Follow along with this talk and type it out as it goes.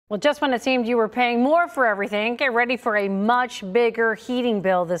Well, just when it seemed you were paying more for everything, get ready for a much bigger heating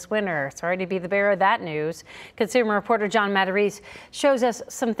bill this winter. Sorry to be the bearer of that news. Consumer reporter John Matarese shows us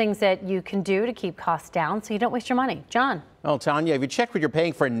some things that you can do to keep costs down so you don't waste your money. John. Well, Tanya, have you checked what you're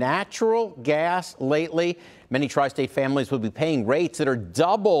paying for natural gas lately? Many tri-state families will be paying rates that are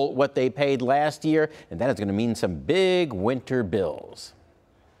double what they paid last year, and that is going to mean some big winter bills.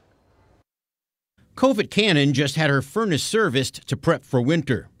 Covet Cannon just had her furnace serviced to prep for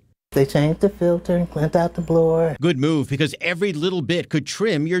winter. They changed the filter and cleaned out the blower. Good move, because every little bit could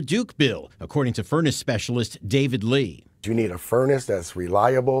trim your Duke bill, according to furnace specialist David Lee. You need a furnace that's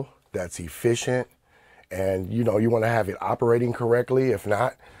reliable, that's efficient, and you want to have it operating correctly. If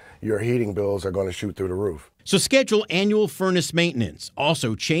not, your heating bills are going to shoot through the roof. So schedule annual furnace maintenance.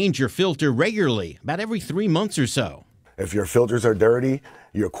 Also change your filter regularly, about every 3 months or so. If your filters are dirty,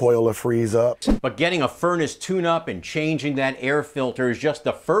 your coil will freeze up. But getting a furnace tune-up and changing that air filter is just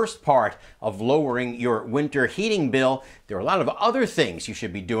the first part of lowering your winter heating bill. There are a lot of other things you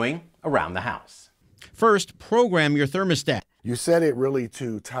should be doing around the house. First, program your thermostat. You set it really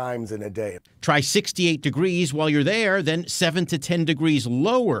 2 times in a day. Try 68 degrees while you're there, then 7 to 10 degrees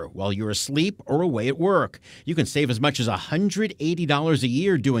lower while you're asleep or away at work. You can save as much as $180 a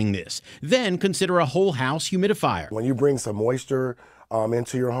year doing this. Then consider a whole house humidifier. When you bring some moisture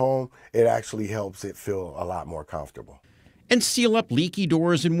into your home, it actually helps it feel a lot more comfortable. And seal up leaky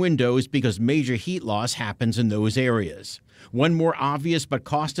doors and windows, because major heat loss happens in those areas. One more obvious but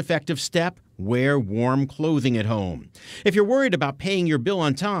cost-effective step: wear warm clothing at home. If you're worried about paying your bill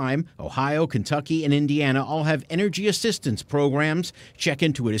on time, Ohio, Kentucky, and Indiana all have energy assistance programs. Check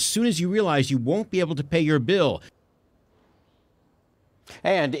into it as soon as you realize you won't be able to pay your bill.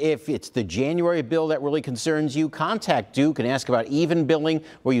 And if it's the January bill that really concerns you, contact Duke and ask about even billing,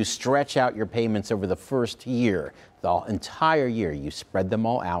 where you stretch out your payments over the first year. The entire year, you spread them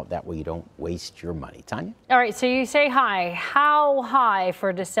all out. That way you don't waste your money. Tanya? All right, so you say high. How high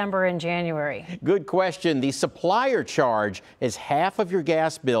for December and January? Good question. The supplier charge is half of your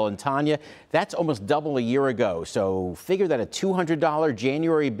gas bill. And Tanya, that's almost double a year ago. So figure that a $200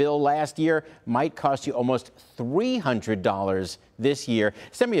 January bill last year might cost you almost $300 this year.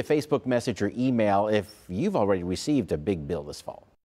 Send me a Facebook message or email if you've already received a big bill this fall.